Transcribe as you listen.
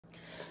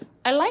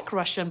I like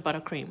Russian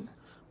buttercream,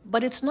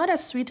 but it's not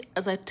as sweet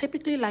as I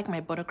typically like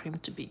my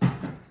buttercream to be.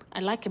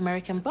 I like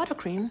American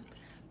buttercream,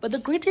 but the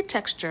gritty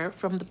texture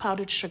from the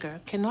powdered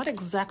sugar cannot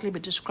exactly be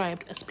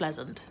described as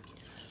pleasant.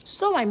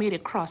 So I made a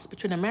cross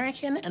between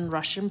American and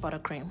Russian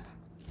buttercream.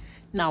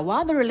 Now,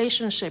 while the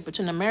relationship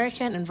between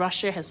American and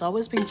Russia has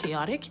always been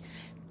chaotic,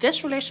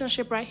 this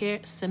relationship right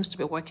here seems to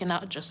be working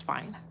out just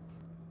fine.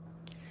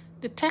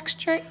 The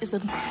texture is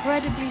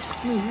incredibly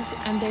smooth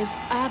and there's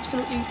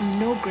absolutely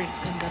no grit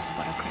in this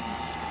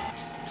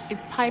buttercream. It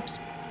pipes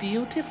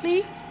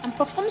beautifully and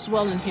performs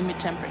well in humid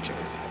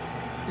temperatures.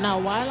 Now,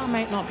 while I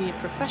might not be a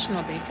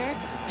professional baker,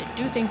 I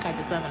do think I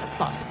deserve an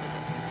applause for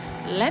this.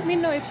 Let me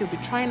know if you'll be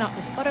trying out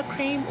this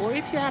buttercream or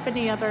if you have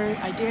any other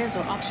ideas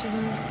or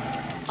options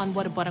on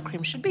what a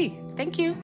buttercream should be. Thank you.